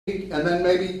and then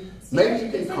maybe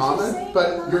you can comment,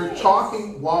 but you're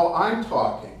talking while I'm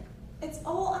talking. It's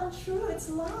all untrue. It's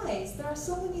lies. There are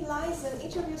so many lies in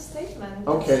each of your statements.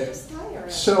 Okay. It's just tiring.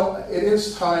 So it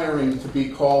is tiring to be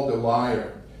called a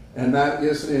liar, and that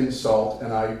is an insult.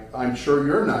 And I'm sure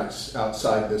you're nice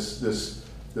outside this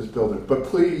building, but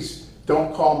please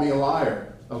don't call me a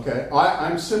liar. Okay?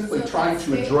 I'm simply trying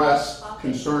to address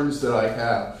concerns that I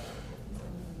have.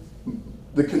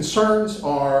 The concerns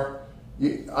are,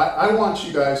 I want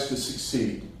you guys to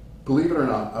succeed. Believe it or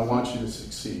not, I want you to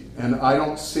succeed. And I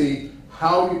don't see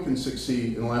how you can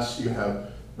succeed unless you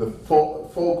have the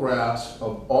full grasp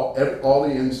of all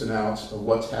the ins and outs of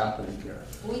what's happening here.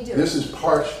 We do. This is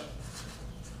partial.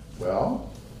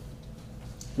 Well,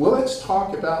 let's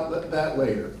talk about that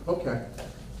later. Okay.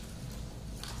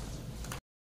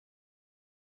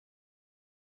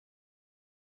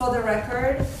 For the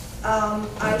record,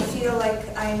 I feel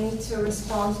like I need to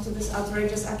respond to this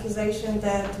outrageous accusation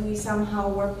that we somehow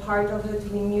were part of it,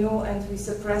 we knew, and we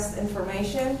suppressed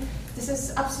information. This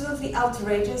is absolutely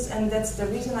outrageous, and that's the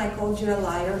reason I called you a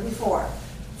liar before.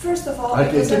 First of all, I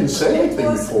didn't say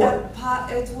anything before.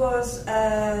 It was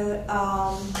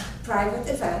a private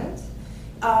event.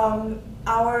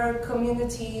 Our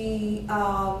community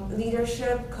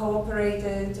leadership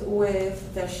cooperated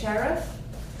with the sheriff.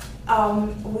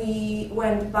 We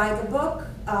went by the book.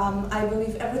 I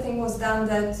believe everything was done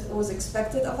that was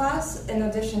expected of us. In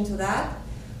addition to that,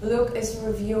 Luke is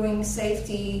reviewing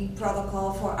safety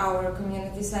protocol for our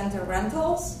community center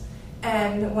rentals.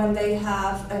 And when they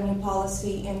have a new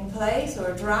policy in place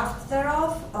or a draft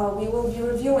thereof, we will be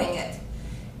reviewing it.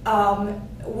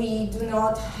 We do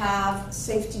not have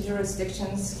safety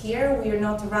jurisdictions here. We are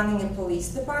not running a police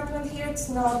department here. It's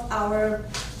not our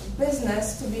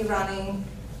business to be running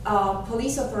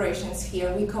police operations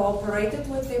here. We cooperated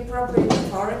with the appropriate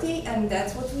authority, and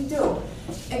that's what we do.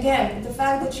 Again, the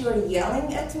fact that you are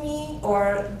yelling at me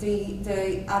or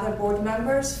the other board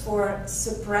members for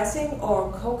suppressing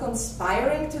or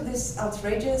co-conspiring to this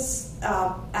outrageous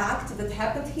act that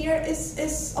happened here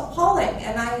is appalling,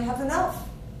 and I have enough.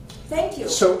 Thank you.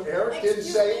 So Eric didn't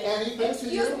say anything to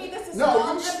you? Excuse me, this is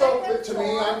no, you spoke it to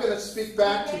me. I'm going to speak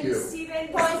back to you. Stephen,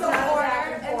 point of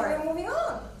order, and we're moving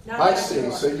on. I see.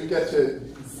 So you get to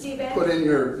put in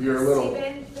your little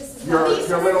Stephen, your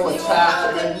little attack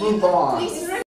and then move on. Please